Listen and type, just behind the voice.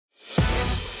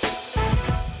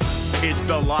It's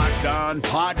the Locked On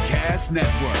Podcast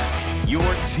Network, your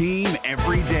team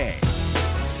every day.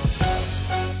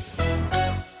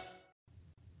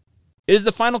 It is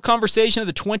the final conversation of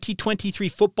the 2023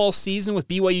 football season with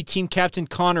BYU team captain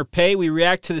Connor Pay. We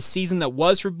react to the season that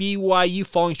was for BYU,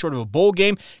 falling short of a bowl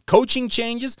game, coaching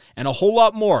changes, and a whole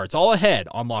lot more. It's all ahead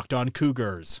on Locked On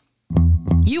Cougars.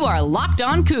 You are Locked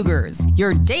On Cougars,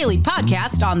 your daily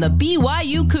podcast on the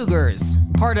BYU Cougars,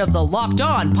 part of the Locked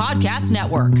On Podcast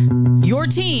Network, your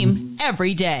team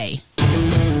every day.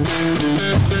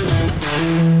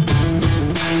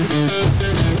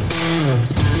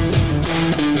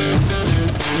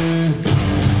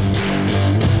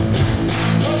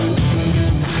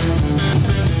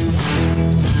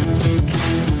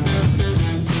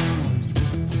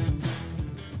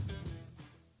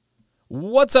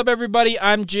 What's up, everybody?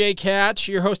 I'm Jake Hatch,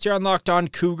 your host here on Locked On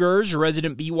Cougars, your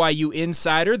resident BYU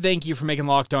insider. Thank you for making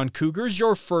Locked On Cougars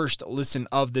your first listen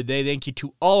of the day. Thank you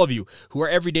to all of you who are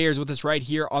everydayers with us right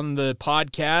here on the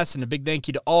podcast, and a big thank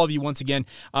you to all of you once again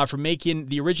for making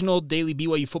the original daily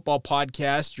BYU football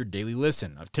podcast your daily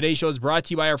listen. Today's show is brought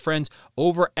to you by our friends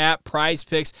over at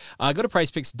PrizePicks. Go to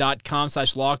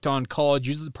prizepicks.com/LockedOnCollege.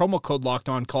 Use the promo code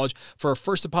LockedOnCollege for a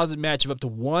first deposit match of up to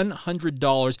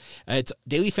 $100. It's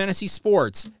daily fantasy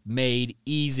sports made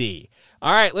easy.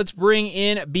 All right, let's bring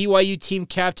in BYU team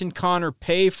captain Connor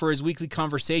Pay for his weekly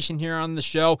conversation here on the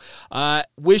show.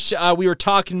 Wish we were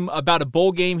talking about a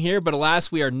bowl game here, but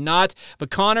alas, we are not. But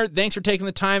Connor, thanks for taking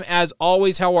the time as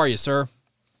always. How are you, sir?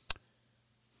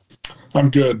 I'm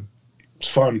good. It's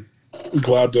fun.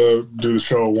 Glad to do the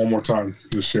show one more time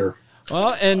this year.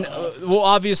 Well, and we'll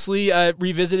obviously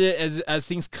revisit it as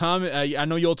things come. I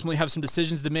know you ultimately have some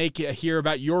decisions to make here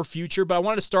about your future, but I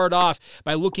wanted to start off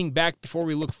by looking back before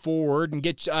we look forward and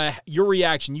get your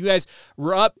reaction. You guys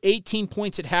were up 18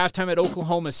 points at halftime at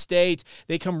Oklahoma State.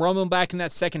 They come rumbling back in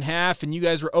that second half, and you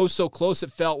guys were oh so close,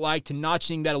 it felt like, to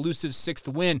notching that elusive sixth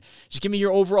win. Just give me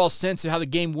your overall sense of how the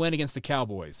game went against the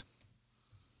Cowboys.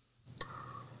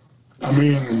 I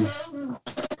mean,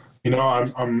 you know,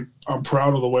 I'm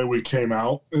proud of the way we came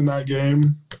out in that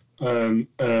game, and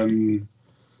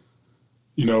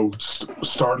you know,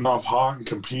 starting off hot and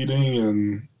competing,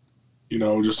 and you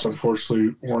know, just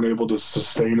unfortunately weren't able to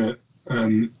sustain it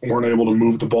and weren't able to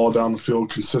move the ball down the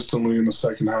field consistently in the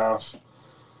second half,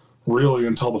 really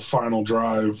until the final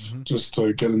drive, just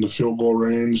to get into field goal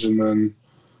range. And then,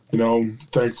 you know,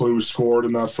 thankfully we scored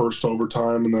in that first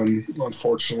overtime, and then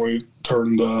unfortunately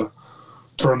turned the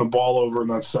ball over in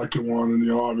that second one. And, you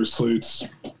know, obviously it's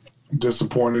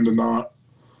disappointing to not,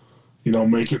 you know,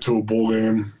 make it to a bowl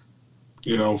game.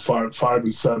 You know,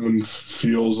 5-7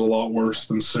 feels a lot worse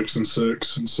than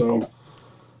 6-6. And so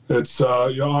it's,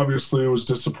 you know, obviously it was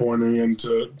disappointing, and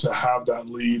to have that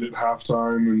lead at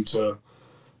halftime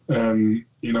and,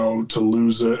 you know, to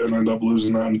lose it and end up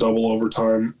losing that in double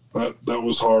overtime, that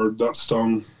was hard. That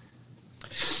stung.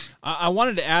 I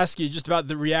wanted to ask you just about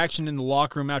the reaction in the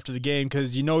locker room after the game,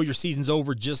 because you know your season's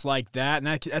over just like that, and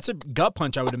that's a gut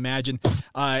punch, I would imagine,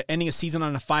 ending a season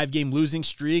on a 5-game losing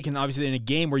streak, and obviously in a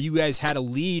game where you guys had a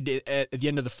lead at the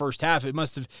end of the first half. It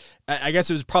must have, I guess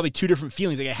it was probably two different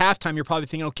feelings. Like at halftime, you're probably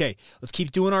thinking, okay, let's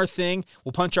keep doing our thing,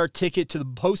 we'll punch our ticket to the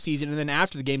postseason, and then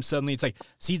after the game, suddenly it's like,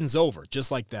 season's over, just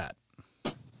like that.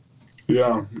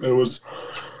 Yeah, it was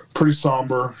pretty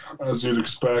somber, as you'd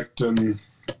expect, and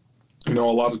you know,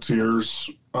 a lot of tears.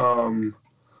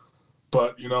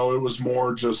 But, you know, it was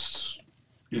more just,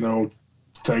 you know,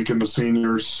 thanking the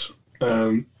seniors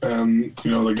and you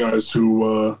know, the guys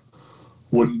who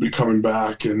wouldn't be coming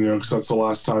back, and, you know, because that's the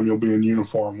last time you'll be in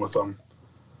uniform with them.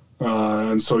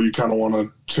 And so you kind of want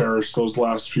to cherish those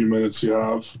last few minutes you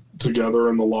have together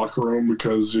in the locker room,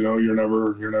 because, you know, you're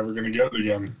never going to get it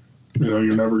again. You know,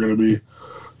 you're never going to be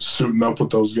suiting up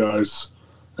with those guys.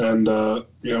 And,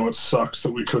 you know, it sucks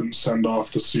that we couldn't send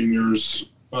off the seniors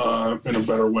in a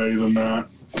better way than that.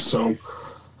 So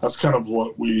that's kind of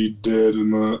what we did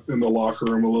in the locker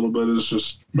room a little bit, is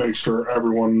just make sure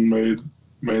everyone made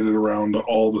it around to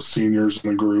all the seniors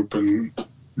in the group, and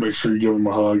make sure you give them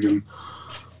a hug and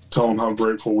tell them how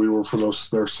grateful we were for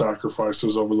their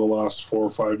sacrifices over the last 4 or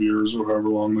 5 years, or however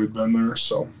long they've been there.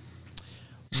 So.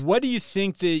 What do you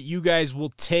think that you guys will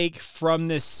take from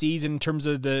this season in terms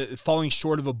of the falling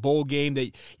short of a bowl game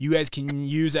that you guys can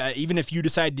use, even if you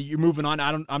decide that you're moving on?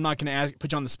 I'm not going to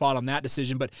put you on the spot on that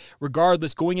decision, but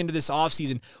regardless, going into this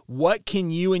offseason, what can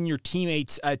you and your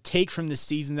teammates take from this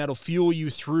season that'll fuel you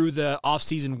through the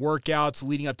offseason workouts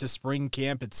leading up to spring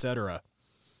camp, etc.?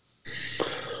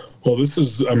 Well,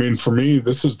 for me,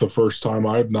 this is the first time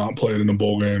I've not played in a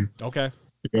bowl game. Okay.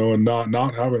 You know, and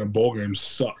not having a bowl game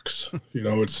sucks. You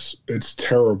know, it's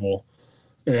terrible.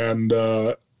 And,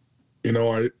 I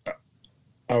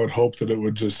would hope that it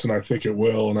would just, and I think it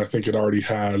will, and I think it already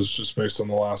has, just based on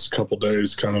the last couple of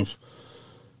days, kind of,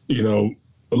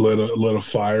 lit a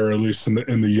fire, at least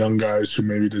in the young guys who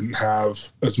maybe didn't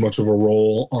have as much of a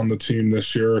role on the team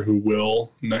this year, who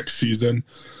will next season,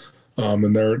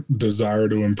 and their desire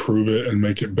to improve it and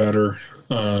make it better.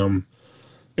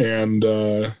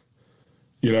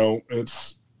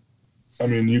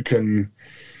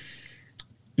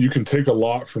 You can take a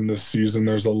lot from this season.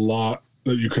 There's a lot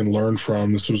that you can learn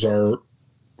from. This was our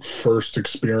first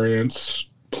experience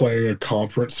playing a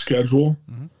conference schedule.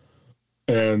 Mm-hmm.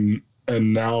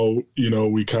 And now,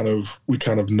 we kind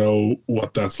of know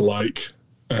what that's like,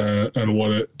 and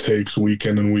what it takes week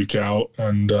in and week out.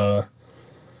 And,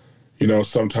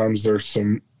 sometimes there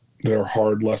are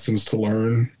hard lessons to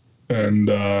learn. And,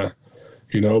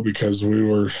 because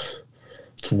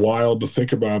it's wild to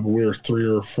think about, but we were 3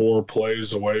 or 4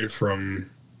 plays away from,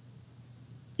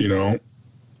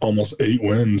 almost 8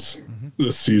 wins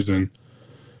this season,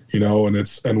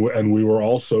 and we were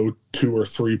also 2 or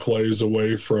 3 plays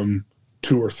away from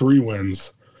 2 or 3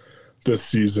 wins this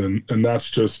season. And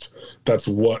that's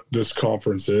what this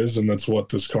conference is. And that's what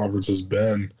this conference has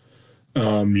been.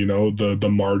 The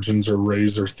margins are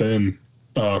razor thin,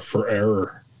 for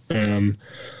error, and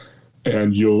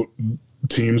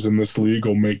teams in this league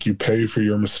will make you pay for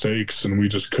your mistakes. And we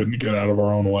just couldn't get out of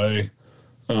our own way,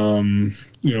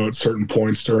 at certain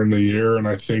points during the year. And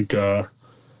I think that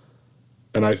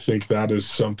is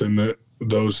something that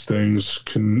those things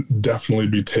can definitely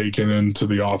be taken into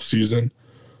the off season.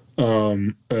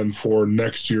 And for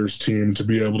next year's team to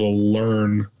be able to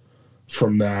learn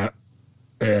from that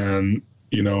and,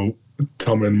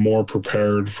 come in more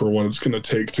prepared for what it's going to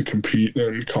take to compete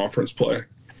in conference play.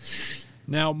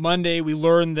 Now, Monday, we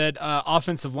learned that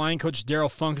offensive line coach Daryl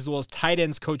Funk, as well as tight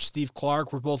ends coach Steve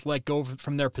Clark, were both let go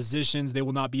from their positions. They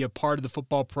will not be a part of the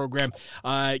football program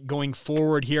going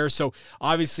forward here. So,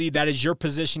 obviously, that is your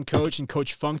position coach and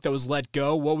Coach Funk that was let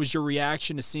go. What was your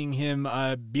reaction to seeing him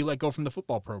be let go from the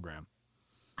football program?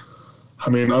 I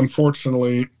mean,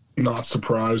 unfortunately, not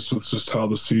surprised with just how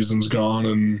the season's gone,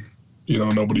 and,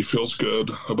 nobody feels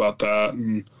good about that.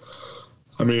 And,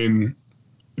 I mean,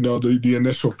 the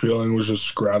initial feeling was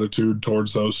just gratitude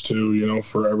towards those two,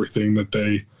 for everything that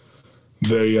they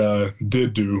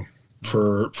did do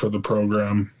for the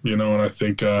program, and I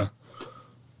think the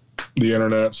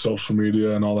internet, social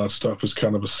media, and all that stuff is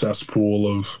kind of a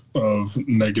cesspool of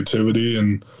negativity,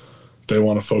 and they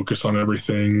want to focus on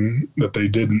everything that they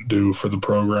didn't do for the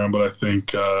program. But I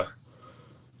think,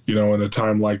 in a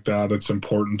time like that, it's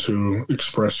important to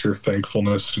express your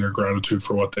thankfulness and your gratitude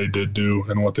for what they did do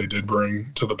and what they did bring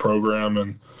to the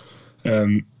program,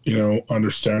 and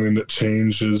understanding that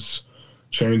change is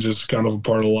kind of a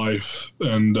part of life.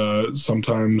 And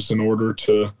sometimes in order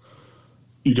to,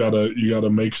 you gotta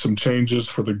make some changes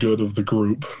for the good of the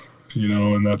group,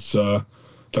 and that's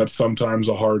sometimes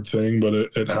a hard thing, but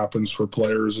it happens for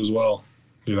players as well.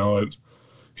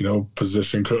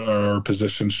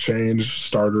 Positions change,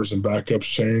 starters and backups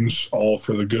change, all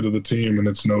for the good of the team. And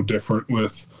it's no different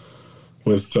with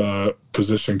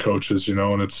position coaches,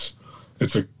 and it's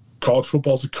college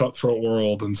football's a cutthroat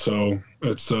world. And so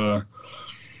it's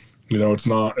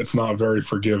not very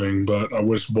forgiving, but I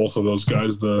wish both of those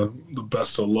guys the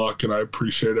best of luck, and I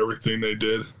appreciate everything they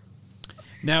did.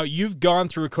 Now, you've gone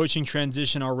through a coaching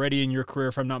transition already in your career,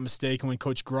 if I'm not mistaken, when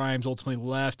Coach Grimes ultimately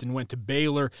left and went to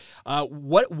Baylor.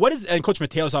 What is, and Coach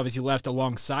Mateos obviously left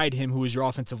alongside him, who was your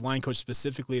offensive line coach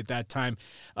specifically at that time.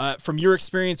 From your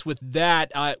experience with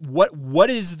that, what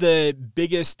is the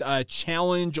biggest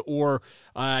challenge or,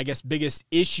 I guess, biggest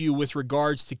issue with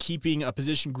regards to keeping a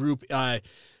position group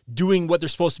doing what they're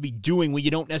supposed to be doing when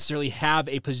you don't necessarily have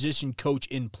a position coach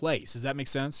in place? Does that make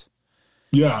sense?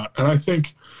 Yeah, and I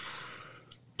think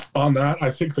on that,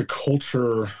 I think the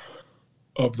culture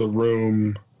of the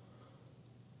room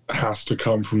has to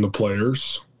come from the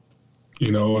players,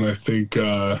 and I think,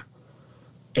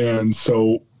 and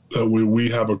so we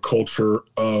have a culture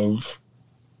of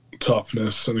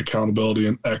toughness and accountability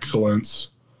and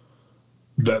excellence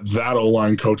that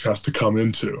O-line coach has to come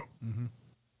into,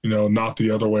 not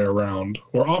the other way around.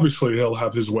 Or obviously he'll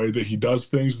have his way that he does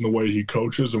things and the way he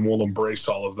coaches, and we'll embrace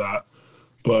all of that.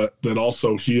 But that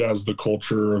also he has the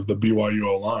culture of the BYU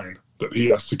O-line that he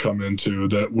has to come into,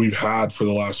 that we've had for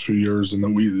the last few years and that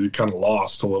we kind of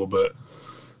lost a little bit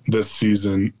this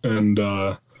season. And,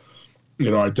 I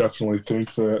definitely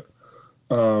think that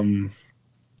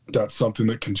that's something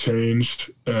that can change,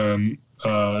 and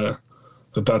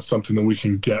that's something that we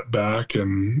can get back.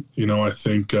 And, I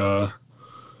think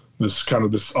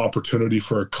this opportunity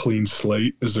for a clean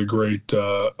slate is a great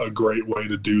way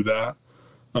to do that.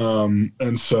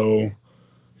 And so,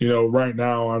 right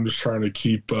now I'm just trying to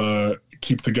keep the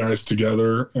guys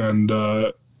together and,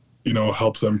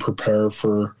 help them prepare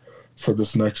for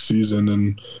this next season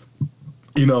and,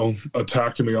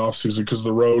 attack in the off season, because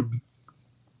the road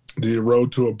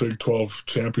to a Big 12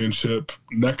 championship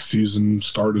next season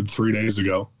started 3 days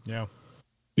ago. Yeah.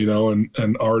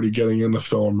 And already getting in the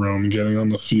film room, getting on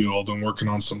the field and working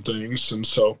on some things. And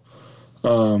so,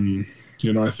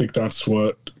 I think that's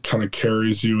what kind of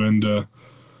carries you into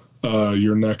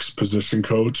your next position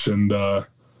coach. And, I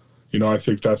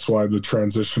think that's why the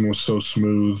transition was so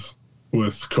smooth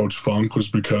with Coach Funk, was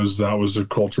because that was a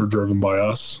culture driven by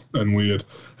us. And we'd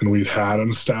had an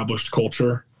established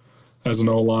culture as an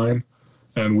O-line.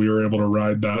 And we were able to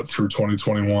ride that through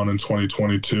 2021 and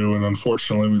 2022. And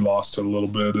unfortunately, we lost it a little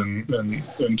bit in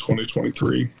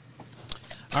 2023.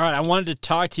 All right, I wanted to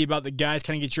talk to you about the guys,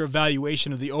 kind of get your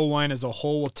evaluation of the O-line as a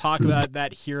whole. We'll talk about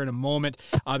that here in a moment.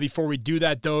 Before we do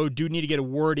that, though, do need to get a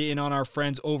word in on our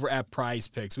friends over at Prize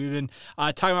Picks. We've been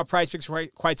talking about Prize Picks for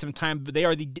quite some time, but they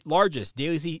are the largest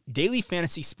daily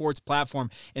fantasy sports platform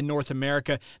in North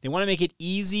America. They want to make it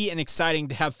easy and exciting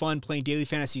to have fun playing daily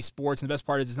fantasy sports, and the best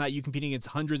part is it's not you competing against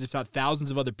hundreds, if not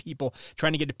thousands of other people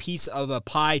trying to get a piece of a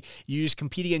pie. You just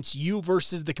compete against you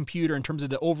versus the computer in terms of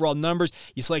the overall numbers.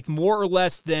 You select more or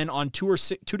less than on 2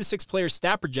 to 6 players'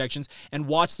 stat projections and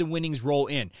watch the winnings roll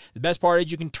in. The best part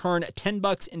is you can turn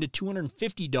 $10 into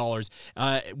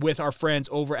 $250 with our friends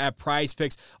over at Prize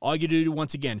Picks. All you do,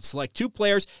 once again, select 2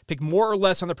 players, pick more or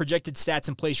less on the projected stats,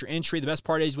 and place your entry. The best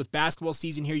part is with basketball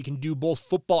season here, you can do both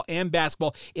football and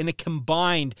basketball in a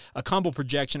combo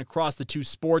projection across the 2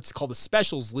 sports called a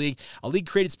Specials League, a league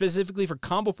created specifically for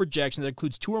combo projection that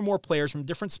includes 2 or more players from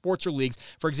different sports or leagues.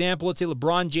 For example, let's say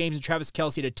LeBron James and Travis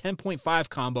Kelce had a 10.5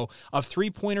 combo of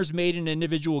 3-pointers made in an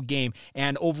individual game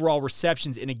and overall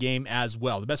receptions in a game as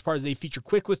well. The best part is they feature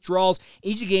quick withdrawals,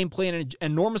 easy gameplay, and an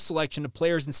enormous selection of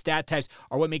players and stat types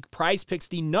are what make Prize Picks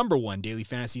the #1 daily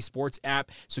fantasy sports app.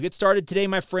 So get started today,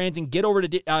 my friends, and get over to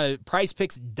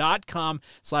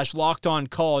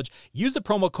prizepicks.com/lockedoncollege. Use the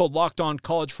promo code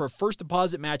LockedOnCollege for a first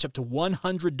deposit match up to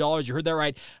 $100. You heard that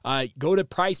right. Go to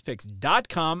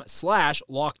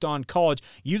prizepicks.com/lockedoncollege.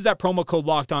 Use that promo code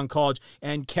LockedOnCollege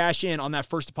and cash in on that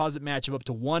first deposit match of up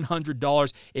to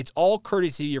 $100. It's all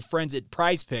courtesy of your friends at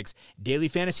Prize Picks. Daily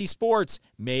fantasy sports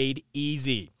made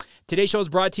easy. Today's show is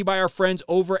brought to you by our friends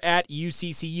over at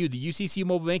UCCU. The UCCU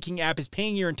mobile banking app is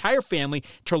paying your entire family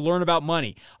to learn about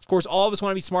money. Of course, all of us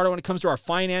want to be smarter when it comes to our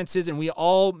finances, and we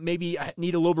all maybe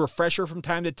need a little refresher from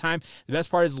time to time. The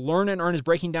best part is Learn and Earn is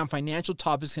breaking down financial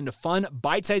topics into fun,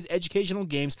 bite-sized educational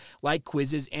games like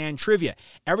quizzes and trivia.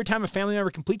 Every time a family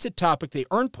member completes a topic, they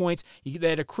earn points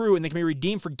that accrue, and they can be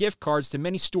redeemed for gift cards to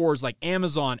many stores like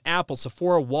Amazon, Apple,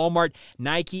 Sephora, Walmart,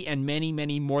 Nike, and many,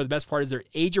 many more. The best part is their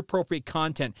age-appropriate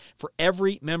content for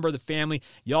every member of the family.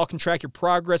 Y'all can track your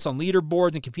progress on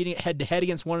leaderboards and competing head-to-head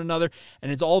against one another,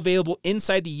 and it's all available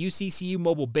inside the UCCU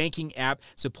mobile banking app,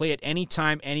 so play at any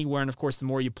time, anywhere. And of course, the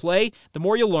more you play, the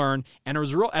more you learn, and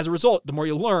as a result, the more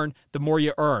you learn, the more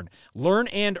you earn. Learn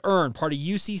and Earn, part of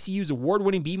UCCU's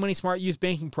award-winning Be Money Smart youth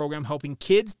banking program, helping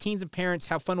kids, teens, and parents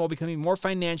have fun while becoming more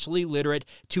financially literate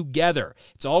together.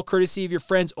 It's all courtesy of your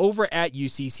friends over at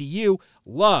UCCU.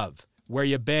 Love where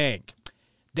you bank.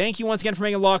 Thank you once again for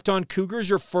making Locked On Cougars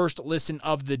your first listen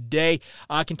of the day.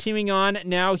 Continuing on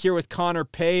now here with Connor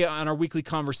Pay on our weekly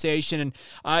conversation. And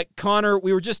Connor,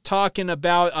 we were just talking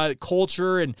about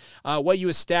culture and what you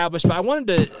established, but I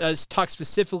wanted to talk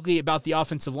specifically about the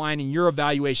offensive line and your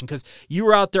evaluation, because you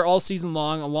were out there all season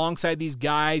long alongside these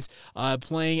guys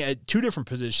playing at 2 different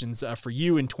positions for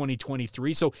you in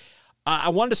 2023. So I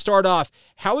wanted to start off,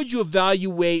 how would you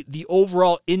evaluate the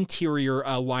overall interior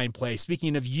line play?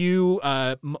 Speaking of you,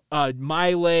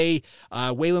 Miley,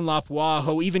 Waylon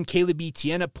Lapuaho, even Caleb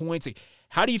Etienne at points. Like,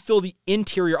 how do you feel the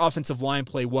interior offensive line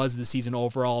play was this season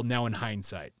overall, now in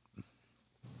hindsight?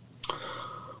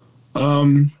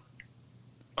 I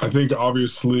think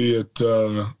obviously it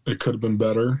could have been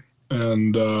better.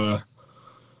 And,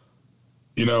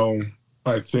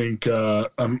 I think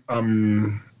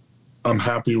I'm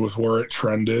happy with where it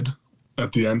trended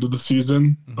at the end of the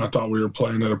season. Mm-hmm. I thought we were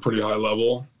playing at a pretty high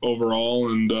level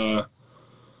overall. And,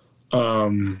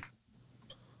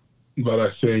 but I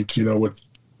think, with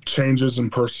changes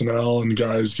in personnel and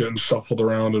guys getting shuffled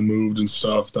around and moved and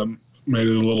stuff, that made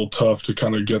it a little tough to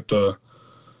kind of get the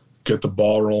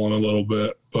ball rolling a little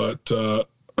bit. But,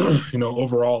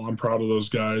 overall, I'm proud of those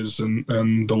guys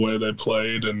and the way they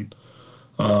played. And,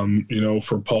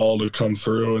 for Paul to come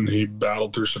through, and he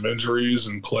battled through some injuries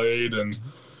and played, and,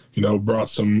 brought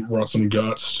some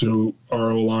guts to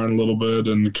our O-line a little bit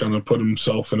and kind of put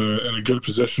himself in a good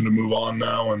position to move on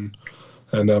now and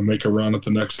make a run at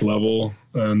the next level.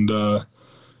 And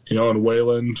and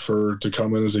Waylon to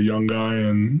come in as a young guy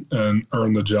and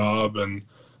earn the job and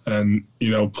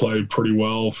play pretty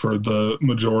well for the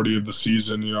majority of the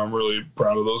season. I'm really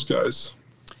proud of those guys.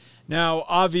 Now,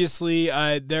 obviously,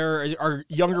 there are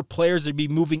younger players that be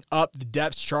moving up the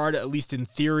depth chart, at least in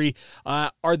theory.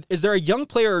 Is there a young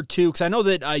player or two? Because I know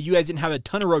that you guys didn't have a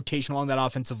ton of rotation along that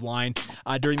offensive line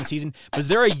during the season. But is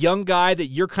there a young guy that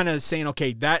you're kind of saying,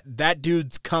 okay, that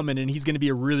dude's coming and he's going to be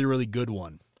a really, really good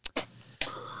one?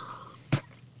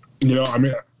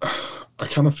 I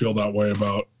kind of feel that way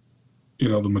about,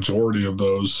 the majority of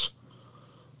those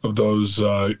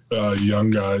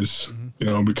young guys,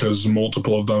 because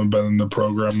multiple of them have been in the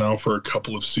program now for a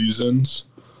couple of seasons.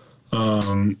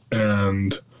 And,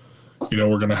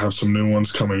 we're going to have some new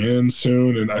ones coming in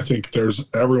soon. And I think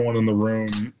everyone in the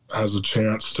room has a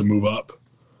chance to move up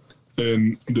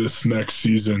in this next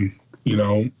season,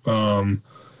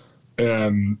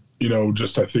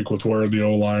 just I think with where the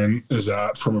O-line is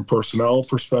at from a personnel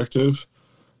perspective,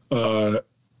 there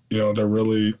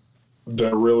really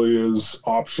is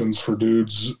options for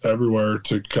dudes everywhere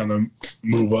to kind of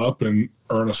move up and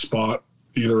earn a spot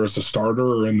either as a starter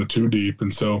or in the 2 deep.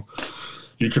 And so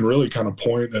you can really kind of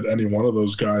point at any one of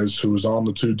those guys who was on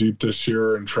the 2 deep this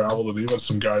year and traveled, and even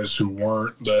some guys who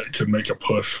weren't that could make a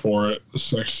push for it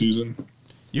this next season.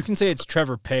 You can say it's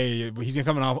Trevor Pay. He's going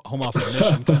to come home off a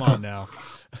mission. Come on now.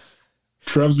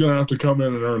 Trev's going to have to come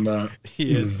in and earn that.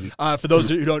 He is. For those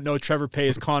who don't know, Trevor Pay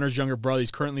is Connor's younger brother.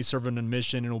 He's currently serving a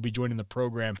mission and will be joining the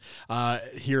program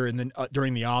here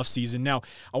during the offseason. Now,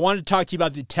 I wanted to talk to you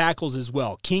about the tackles as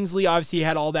well. Kingsley obviously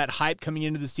had all that hype coming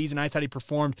into the season. I thought he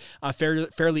performed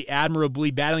fairly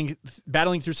admirably, battling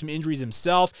through some injuries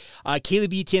himself.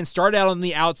 Caleb Etienne started out on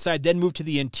the outside, then moved to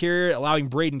the interior, allowing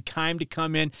Braden Keim to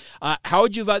come in. How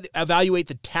would you evaluate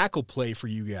the tackle play for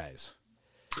you guys?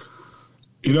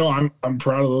 I'm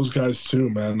proud of those guys too,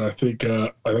 man. I think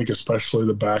especially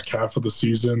the back half of the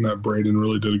season that Braden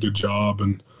really did a good job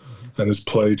and his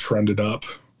play trended up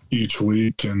each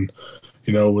week, and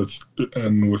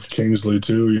with Kingsley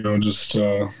too, just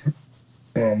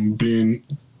being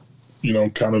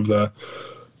kind of the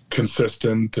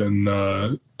consistent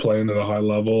and playing at a high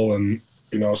level, and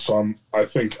so I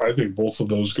think both of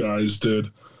those guys did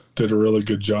a really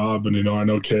good job, and I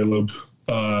know Caleb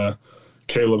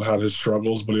had his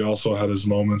struggles, but he also had his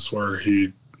moments where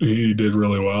he did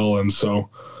really well. And so,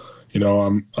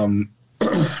 I'm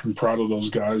proud of those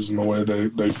guys and the way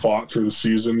they fought through the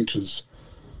season. Because,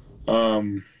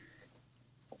 I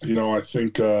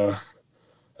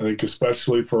think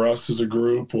especially for us as a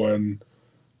group, when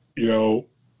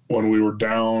we were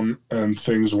down and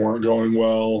things weren't going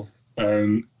well,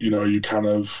 and you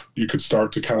could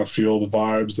start to kind of feel the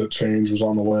vibes that change was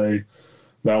on the way.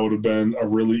 That would have been a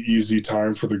really easy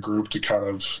time for the group to kind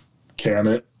of can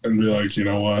it and be like, you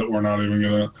know what, we're not even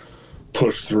going to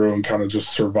push through and kind of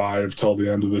just survive till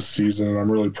the end of this season. And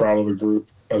I'm really proud of the group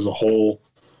as a whole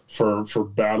for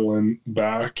battling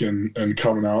back and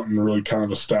coming out and really kind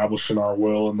of establishing our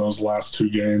will in those last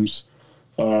 2 games,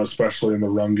 especially in the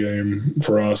run game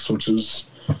for us, which is,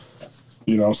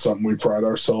 something we pride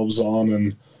ourselves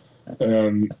on.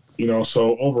 And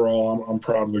so overall, I'm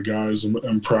proud of the guys and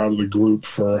I'm proud of the group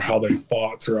for how they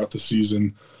fought throughout the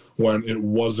season when it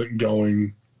wasn't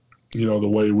going, the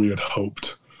way we had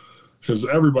hoped. Because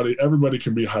everybody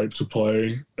can be hyped to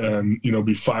play and,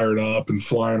 be fired up and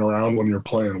flying around when you're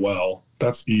playing well.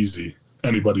 That's easy.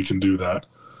 Anybody can do that,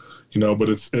 but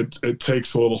it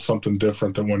takes a little something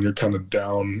different than when you're kind of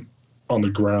down on the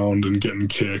ground and getting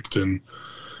kicked and,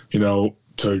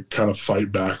 to kind of fight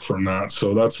back from that.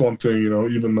 So that's one thing,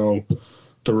 even though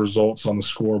the results on the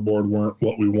scoreboard weren't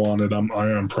what we wanted, I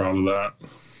am proud of that.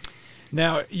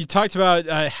 Now, you talked about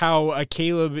how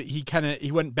Caleb,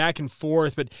 he went back and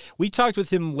forth, but we talked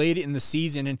with him late in the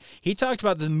season, and he talked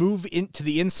about the move into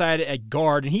the inside at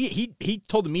guard, and he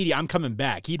told the media, I'm coming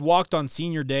back. He'd walked on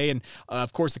senior day, and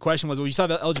of course the question was, well, you saw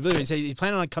the eligibility, and he said he's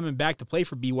planning on coming back to play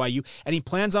for BYU, and he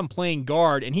plans on playing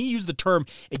guard, and he used the term,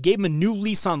 it gave him a new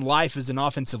lease on life as an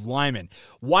offensive lineman.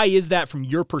 Why is that from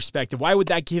your perspective? Why would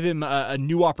that give him a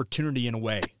new opportunity in a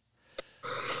way?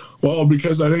 Well,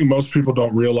 because I think most people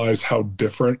don't realize how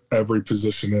different every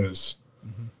position is.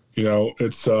 Mm-hmm.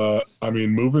 It's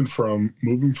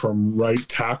moving from right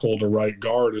tackle to right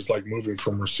guard is like moving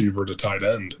from receiver to tight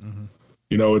end. Mm-hmm.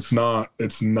 It's not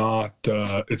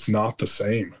the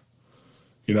same.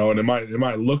 and it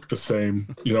might look the same,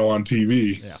 on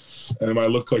TV. Yeah. And it might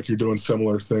look like you're doing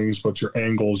similar things, but your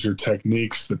angles, your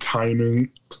techniques, the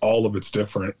timing, all of it's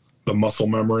different, the muscle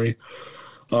memory.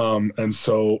 And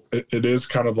so it is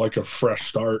kind of like a fresh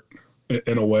start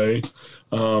in a way.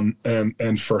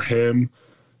 And for him,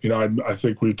 I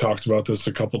think we've talked about this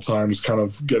a couple times, kind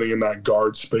of getting in that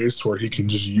guard space where he can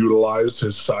just utilize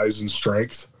his size and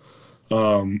strength.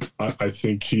 I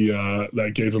think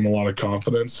that gave him a lot of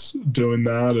confidence doing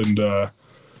that. And,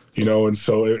 and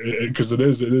so because it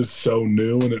is so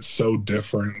new and it's so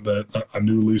different that a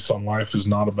new lease on life is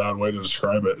not a bad way to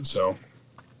describe it. So.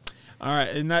 All right,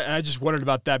 and I just wondered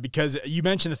about that because you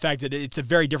mentioned the fact that it's a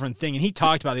very different thing, and he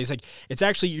talked about it. He's like, it's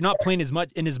actually you're not playing as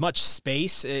much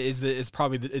space is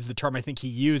the term I think he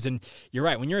used. And you're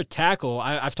right. When you're a tackle,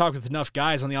 I've talked with enough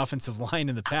guys on the offensive line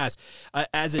in the past.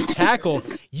 As a tackle,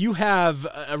 you have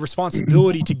a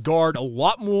responsibility to guard a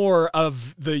lot more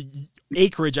of the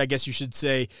acreage, I guess you should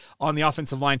say, on the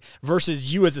offensive line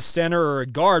versus you as a center or a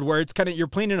guard, where it's kind of you're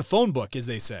playing in a phone book, as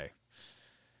they say.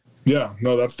 Yeah,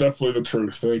 no, that's definitely the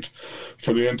truth. I think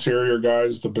for the interior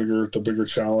guys, the bigger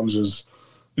challenge is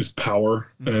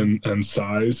power and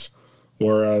size.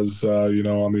 Whereas,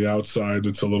 on the outside,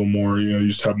 it's a little more, you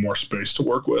just have more space to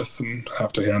work with and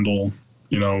have to handle,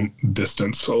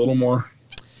 distance a little more.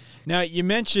 Now, you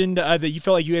mentioned that you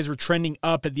felt like you guys were trending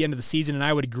up at the end of the season, and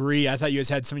I would agree. I thought you guys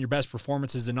had some of your best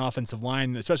performances in offensive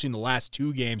line, especially in the last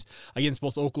two games against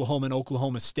both Oklahoma and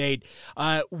Oklahoma State.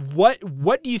 What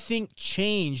do you think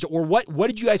changed, or what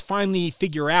did you guys finally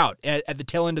figure out at the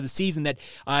tail end of the season that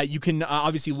you can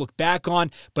obviously look back on?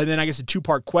 But then I guess a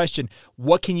two-part question,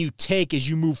 what can you take as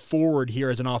you move forward here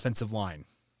as an offensive line?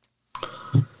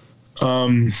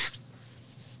 I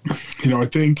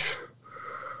think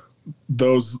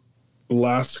those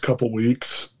last couple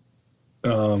weeks, it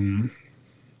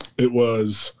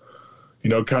was,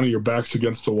 kind of your back's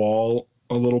against the wall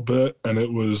a little bit. And it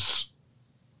was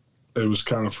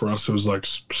kind of for us, it was like,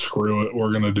 screw it,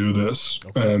 we're going to do this.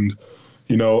 Okay. And,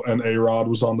 and A-Rod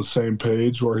was on the same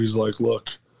page where he's like, look,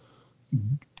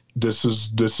 this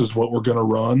is what we're going to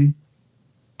run.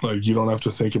 Like, you don't have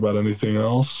to think about anything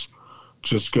else.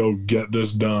 Just go get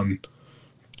this done.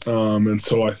 And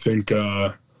so I think,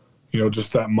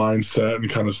 just that mindset and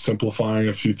kind of simplifying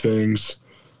a few things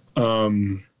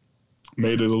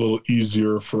made it a little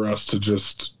easier for us to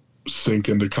just sink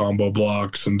into combo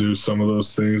blocks and do some of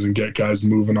those things and get guys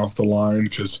moving off the line.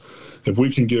 Because if we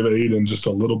can give Aiden just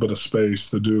a little bit of space,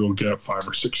 the dude will get 5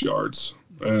 or 6 yards.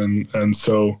 And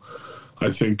so I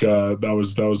think that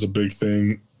was a big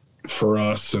thing for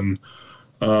us. And,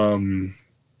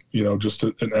 just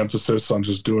an emphasis on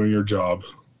just doing your job.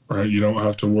 Right, you don't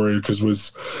have to worry because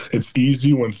it's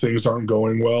easy when things aren't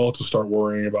going well to start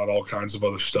worrying about all kinds of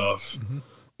other stuff,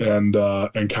 and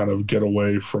kind of get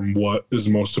away from what is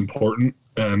most important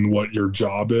and what your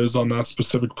job is on that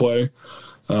specific play.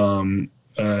 I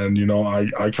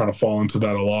kind of fall into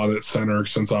that a lot at center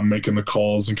since I'm making the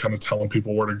calls and kind of telling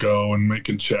people where to go and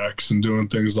making checks and doing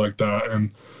things like that.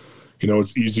 And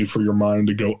it's easy for your mind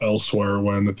to go elsewhere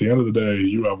when at the end of the day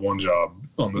you have one job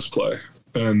on this play.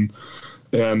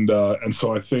 And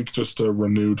so I think just a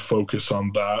renewed focus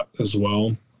on that as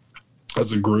well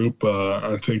as a group,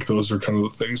 I think those are kind of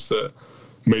the things that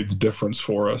made the difference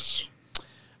for us.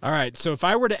 All right, so if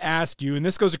I were to ask you, and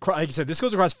this goes across, like I said, this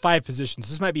goes across 5 positions.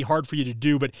 This might be hard for you to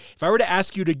do, but if I were to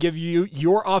ask you to give you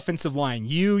your offensive line,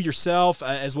 you, yourself,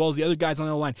 as well as the other guys on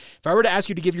the line, if I were to ask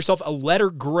you to give yourself a letter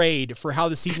grade for how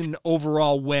the season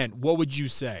overall went, what would you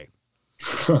say?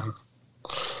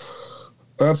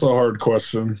 That's a hard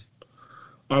question.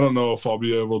 I don't know if I'll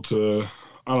be able to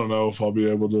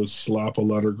slap a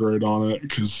letter grade on it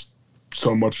because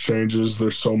so much changes.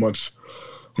 There's so much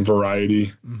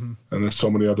variety, and there's so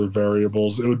many other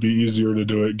variables. It would be easier to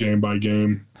do it game by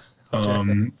game.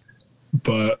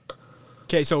 But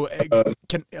okay, so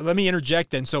let me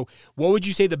interject then. So what would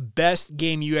you say the best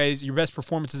game your best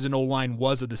performances in O-line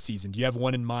was of the season? Do you have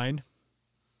one in mind?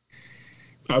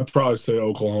 I'd probably say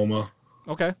Oklahoma.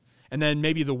 Okay. And then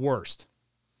maybe the worst.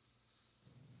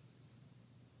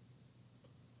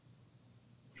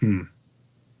 There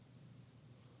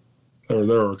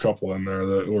were a couple in there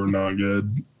that were not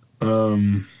good.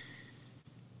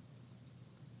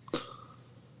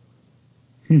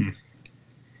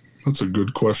 That's a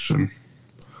good question.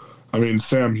 I mean,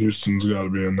 Sam Houston's got to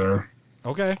be in there.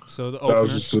 Okay, so the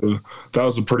opener. That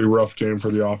was a pretty rough game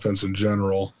for the offense in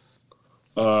general.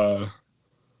 But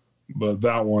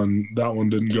that one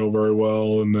didn't go very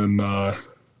well, and then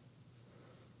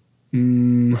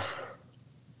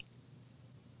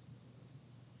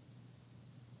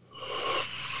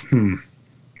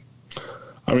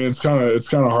I mean, it's kind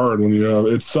of hard when you have.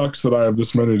 It sucks that I have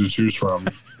this many to choose from.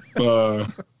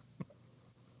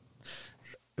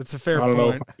 That's a fair I don't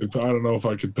point. I don't know if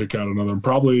I could pick out another.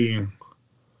 Probably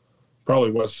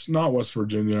not West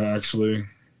Virginia. Actually,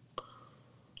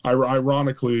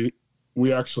 ironically,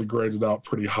 we actually graded out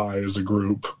pretty high as a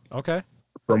group. Okay.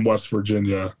 From West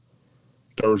Virginia,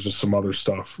 there was just some other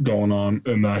stuff going on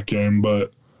in that game,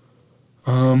 but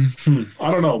I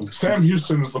don't know. Sam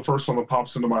Houston is the first one that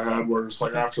pops into my head. Where it's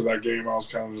like after that game, I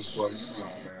was kind of just like, oh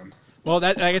man. Well,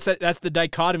 I guess that's the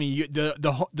dichotomy.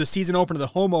 The season opener, the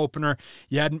home opener,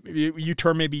 you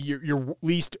term maybe your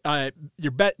least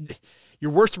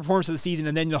your worst performance of the season,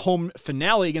 and then the home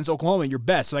finale against Oklahoma, your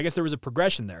best. So I guess there was a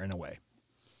progression there in a way.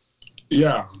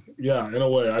 Yeah, in a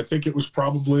way. I think it was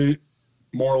probably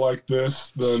more like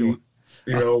this than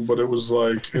but it was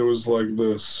like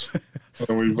this,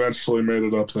 and we eventually made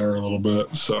it up there a little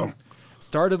bit. So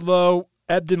started low,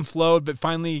 ebbed and flowed, but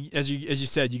finally, as you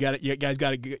said, you guys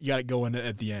got it going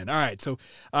at the end. All right, so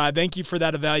thank you for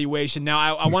that evaluation.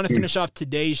 Now I want to finish off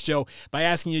today's show by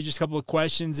asking you just a couple of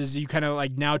questions as you kind of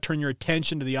like now turn your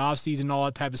attention to the offseason and all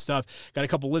that type of stuff. Got a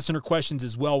couple listener questions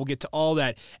as well. We'll get to all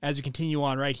that as we continue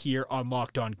on right here on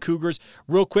Locked On Cougars.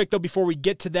 Real quick though, before we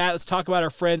get to that, let's talk about our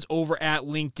friends over at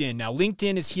LinkedIn. Now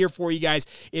LinkedIn is here for you guys.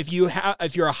 If you're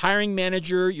a hiring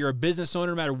manager, you're a business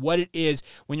owner, no matter what it is,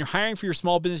 when you're hiring for your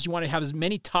small business, you want to have as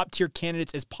many top-tier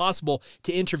candidates as possible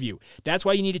to interview. That's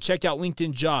why you need to check out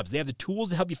LinkedIn Jobs. They have the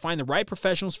tools to help you find the right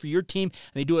professionals for your team,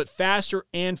 and they do it faster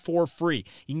and for free.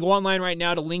 You can go online right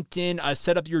now to LinkedIn,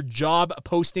 set up your job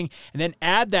posting, and then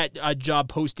add that job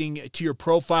posting to your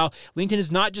profile. LinkedIn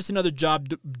is not just another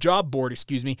job board,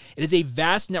 It is a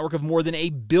vast network of more than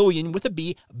 1 billion, with a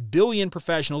B, billion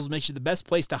professionals. It makes you the best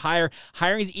place to hire.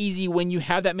 Hiring is easy when you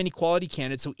have that many quality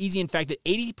candidates. So easy, in fact, that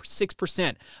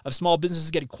 86% of small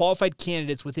businesses get qualified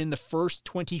candidates within the first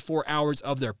 24 hours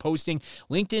of their posting.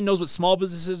 LinkedIn knows what small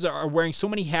businesses are wearing so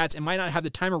many hats and might not have the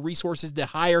time or resources to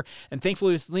hire. And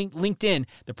thankfully with LinkedIn,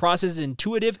 the process is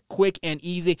intuitive, quick, and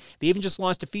easy. They even just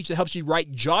launched a feature that helps you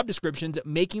write job descriptions,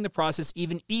 making the process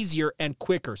even easier and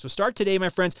quicker. So start today, my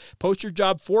friends. Post your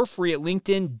job for free at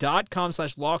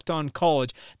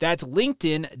linkedin.com/lockedoncollege. That's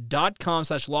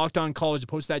linkedin.com/lockedoncollege to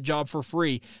post that job for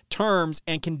free. Terms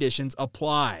and conditions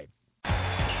apply.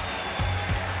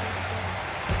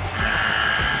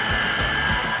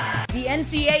 The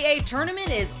NCAA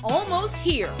tournament is almost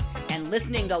here, and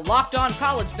listening to Locked On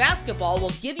College Basketball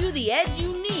will give you the edge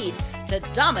you need to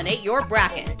dominate your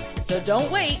bracket. So don't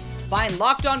wait. Find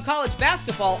Locked On College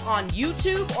Basketball on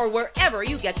YouTube or wherever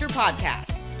you get your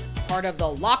podcasts. Part of the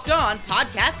Locked On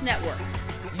Podcast Network.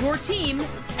 Your team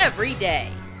every day.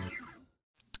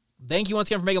 Thank you once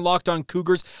again for making Locked On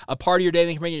Cougars a part of your day.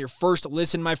 Thank you for making it your first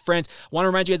listen, my friends. I want to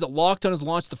remind you guys that Locked On has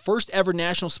launched the first ever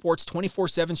national sports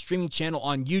 24/7 streaming channel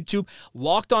on YouTube.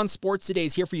 Locked On Sports Today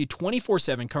is here for you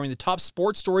 24/7, covering the top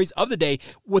sports stories of the day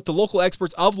with the local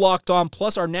experts of Locked On,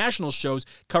 plus our national shows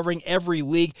covering every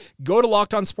league. Go to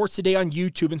Locked On Sports Today on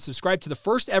YouTube and subscribe to the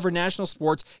first ever national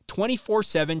sports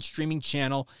 24/7 streaming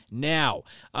channel now.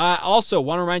 Also,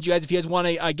 want to remind you guys, if you guys want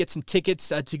to get some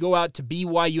tickets to go out to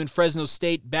BYU and Fresno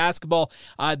State basketball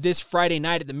this Friday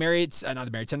night at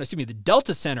the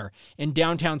Delta Center in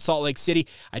downtown Salt Lake City.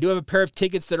 I do have a pair of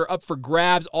tickets that are up for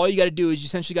grabs. All you got to do is you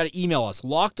essentially got to email us,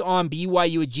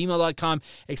 lockedonbyu@gmail.com,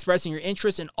 expressing your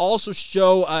interest, and also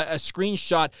show a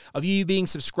screenshot of you being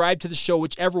subscribed to the show,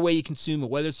 whichever way you consume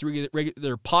it, whether it's through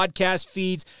regular podcast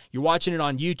feeds, you're watching it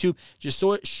on YouTube. Just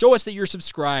show us that you're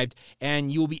subscribed,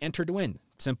 and you will be entered to win.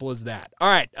 Simple as that. All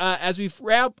right, as we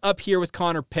wrap up here with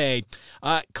Connor Pay.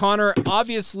 Connor,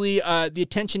 obviously the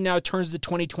attention now turns to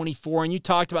 2024, and you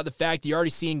talked about the fact that you're already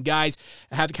seeing guys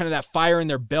have kind of that fire in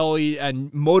their belly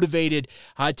and motivated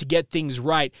to get things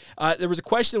right. There was a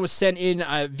question that was sent in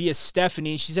via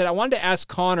Stephanie, and she said, I wanted to ask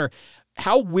Connor,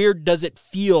 how weird does it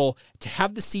feel to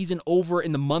have the season over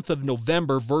in the month of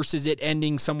November versus it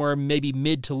ending somewhere maybe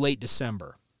mid to late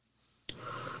December?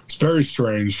 It's very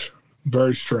strange.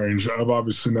 Very strange. I've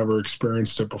obviously never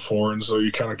experienced it before, and so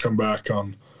you kind of come back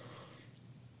on,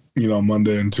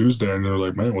 Monday and Tuesday, and they're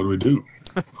like, "Man, what do we do?"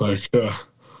 I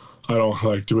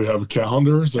don't do we have a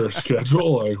calendar? Is there a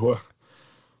schedule?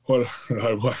 What?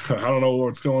 I don't know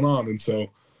what's going on, and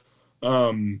so,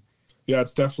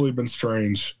 it's definitely been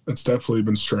strange. And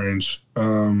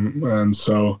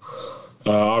so,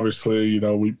 obviously,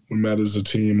 we met as a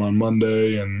team on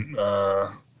Monday, and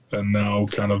now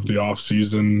kind of the off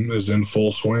season is in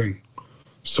full swing.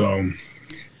 So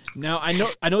now I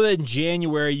know that in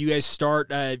January you guys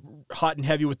start hot and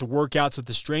heavy with the workouts with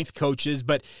the strength coaches.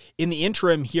 But in the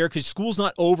interim here, because school's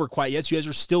not over quite yet, so you guys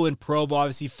are still in Provo,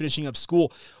 obviously finishing up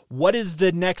school. What does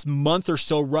the next month or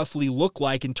so roughly look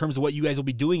like in terms of what you guys will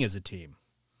be doing as a team?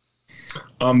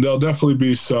 There'll definitely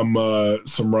be some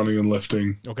running and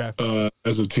lifting,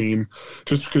 as a team,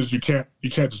 just because you can't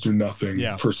just do nothing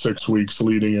for 6 weeks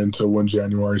leading into when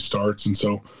January starts. And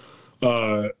so,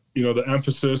 the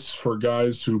emphasis for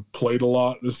guys who played a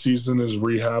lot this season is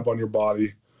rehab on your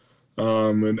body,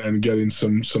 and getting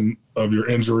some of your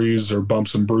injuries or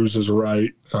bumps and bruises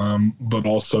right, but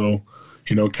also,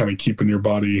 kind of keeping your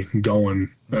body going,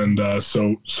 and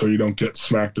so you don't get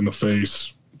smacked in the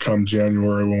face come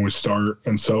January when we start.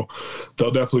 And so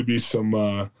there'll definitely be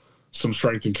some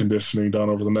strength and conditioning done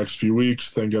over the next few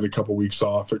weeks, then get a couple weeks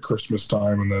off at Christmas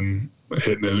time and then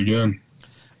hitting it again.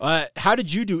 How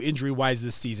did you do injury-wise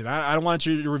this season? I don't want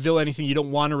you to reveal anything you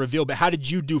don't want to reveal, but how did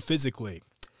you do physically?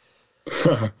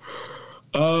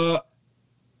 I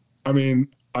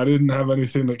didn't have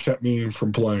anything that kept me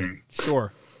from playing.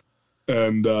 Sure.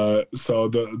 And so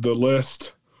the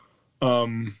list,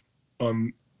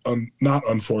 not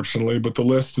unfortunately, but the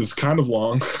list is kind of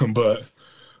long, but,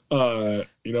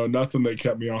 nothing that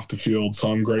kept me off the field.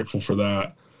 So I'm grateful for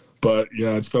that. But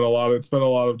it's been a lot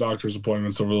of doctor's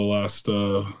appointments over the last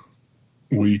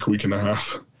week and a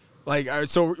half.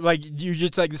 You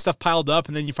just this stuff piled up,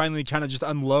 and then you finally kind of just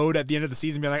unload at the end of the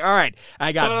season, be like, all right,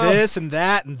 I got this and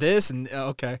that and this, and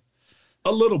okay.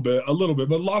 A little bit,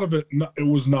 but a lot of it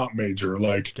was not major.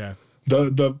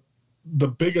 The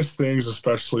biggest things,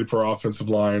 especially for offensive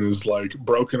line, is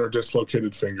broken or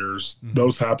dislocated fingers. Mm-hmm.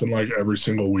 Those happen every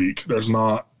single week. There's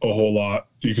not a whole lot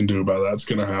you can do about that. It's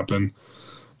going to happen.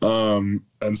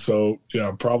 And so,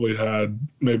 probably had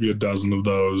maybe a dozen of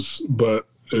those, but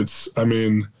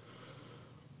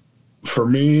for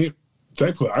me,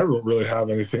 thankfully, I don't really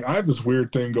have anything. I have this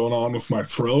weird thing going on with my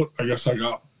throat. I guess I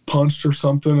got punched or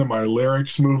something, and my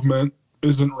larynx movement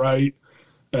isn't right,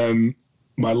 and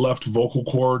my left vocal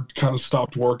cord kind of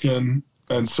stopped working,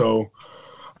 and so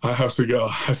I have to go.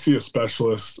 I see a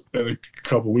specialist in a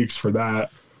couple weeks for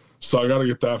that, so I got to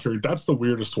get that figured. That's the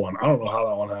weirdest one. I don't know how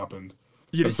that one happened.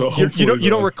 You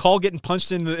don't recall getting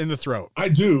punched in the throat? I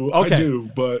do, okay. I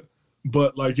do, but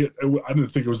I didn't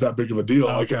think it was that big of a deal.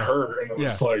 It hurt, and it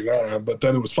was but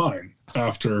then it was fine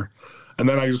after. And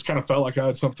then I just kind of felt like I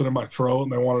had something in my throat,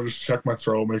 and they wanted to just check my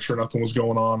throat, make sure nothing was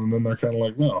going on. And then they're kind of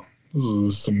like, no, this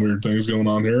is some weird things going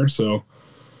on here. So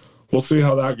we'll see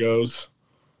how that goes.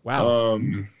 Wow.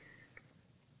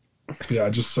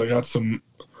 I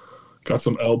got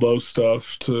some elbow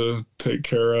stuff to take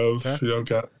care of. Okay.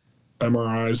 Got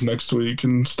MRIs next week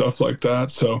and stuff like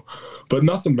that. So, but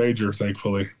nothing major,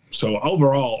 thankfully. So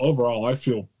overall, I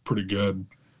feel pretty good.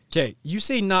 Okay, you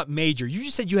say not major. You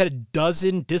just said you had a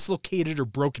dozen dislocated or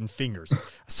broken fingers.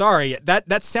 Sorry,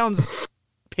 that sounds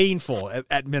painful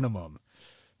at minimum.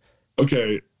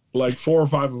 Okay, 4 or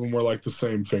 5 of them were the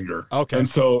same finger. Okay. And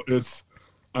so it's,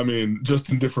 just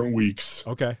in different weeks.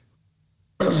 Okay.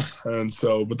 And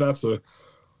so, but that's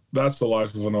the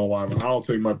life of an O-lineman. I don't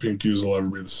think my pinkies will ever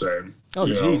be the same. Oh,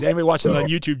 geez. Anybody watching this on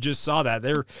YouTube just saw that.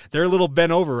 They're a little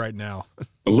bent over right now.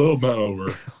 A little bent over,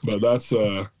 but that's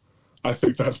I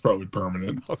think that's probably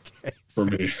permanent. Okay. For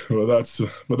me, but that's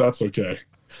okay.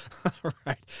 All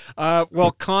right.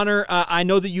 Well, Connor, I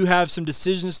know that you have some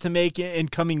decisions to make in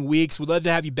coming weeks. We'd love to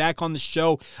have you back on the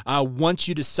show once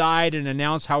you decide and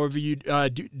announce however you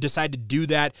decide to do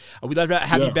that. We'd love to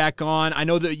have you back on. I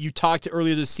know that you talked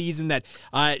earlier this season that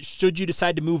should you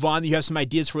decide to move on, you have some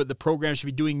ideas for what the program should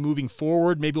be doing moving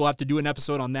forward. Maybe we'll have to do an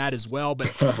episode on that as well.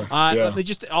 But let me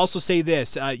just also say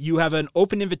this. You have an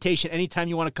open invitation anytime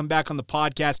you want to come back on the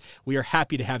podcast. We are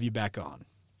happy to have you back on.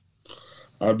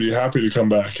 I'd be happy to come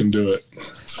back and do it.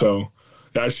 So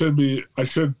I should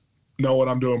know what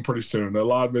I'm doing pretty soon. A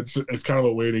lot of it's kind of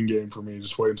a waiting game for me.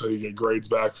 Just wait until you get grades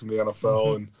back from the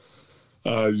NFL and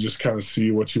you just kind of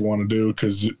see what you want to do,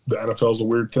 because the NFL is a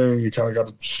weird thing. You kind of got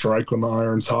to strike when the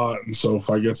iron's hot. And so if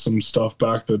I get some stuff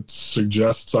back that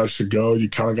suggests I should go, you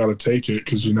kind of got to take it,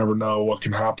 because you never know what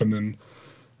can happen in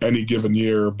any given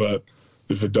year. But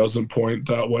if it doesn't point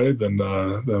that way, then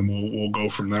we'll go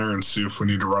from there and see if we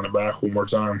need to run it back one more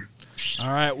time. All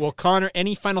right. Well, Connor,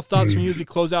 any final thoughts from you as we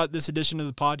close out this edition of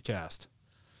the podcast?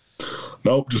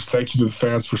 Nope. Just thank you to the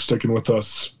fans for sticking with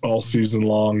us all season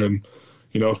long. And,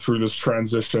 through this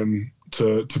transition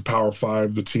to Power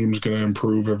 5, the team's going to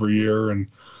improve every year. And,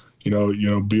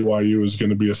 BYU is going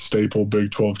to be a staple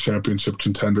Big 12 championship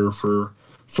contender for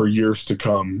years to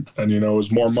come. And,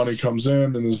 as more money comes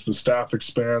in and as the staff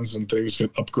expands and things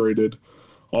get upgraded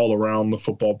all around the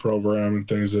football program and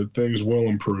things will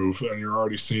improve. And you're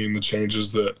already seeing the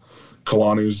changes that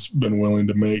Kalani's been willing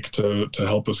to make to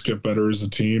help us get better as a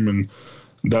team. And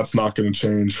that's not going to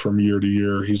change from year to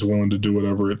year. He's willing to do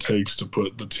whatever it takes to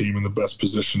put the team in the best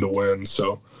position to win.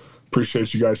 So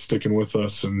appreciate you guys sticking with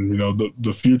us. And,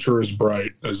 the future is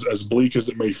bright. As bleak as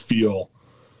it may feel,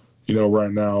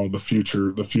 right now, the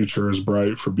future is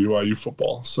bright for BYU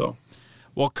football. So.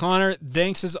 Well, Connor,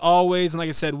 thanks as always. And like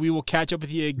I said, we will catch up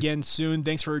with you again soon.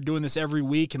 Thanks for doing this every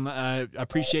week, and I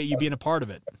appreciate you being a part of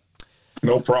it.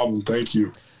 No problem. Thank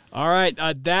you. All right,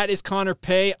 that is Connor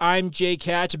Pay. I'm Jake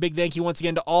Hatch. A big thank you once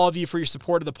again to all of you for your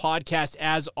support of the podcast.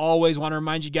 As always, want to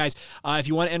remind you guys, if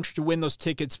you want to enter to win those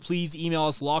tickets, please email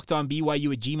us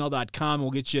lockedonbyu@gmail.com.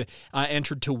 We'll get you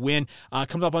entered to win.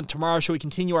 Coming up on tomorrow's show, we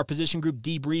continue our position group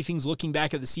debriefings, looking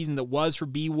back at the season that was for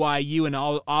BYU, and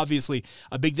obviously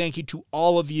a big thank you to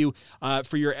all of you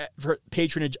for your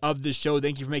patronage of this show.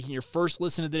 Thank you for making your first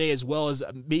listen of the day, as well as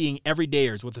being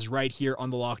everydayers with us right here on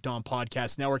the Locked On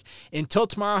Podcast Network. Until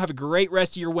tomorrow, have a great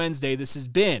rest of your Wednesday. This has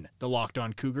been the Locked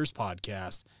On Cougars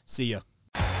podcast. See ya.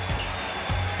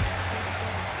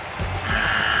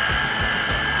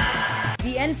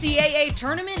 The NCAA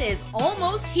tournament is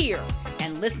almost here,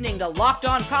 and listening to Locked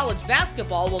On College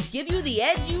Basketball will give you the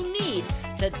edge you need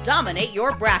to dominate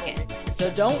your bracket.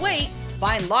 So don't wait.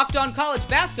 Find Locked On College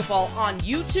Basketball on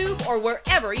YouTube or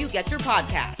wherever you get your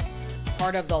podcasts.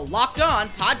 Part of the Locked On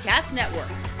Podcast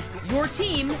Network. Your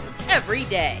team every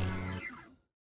day.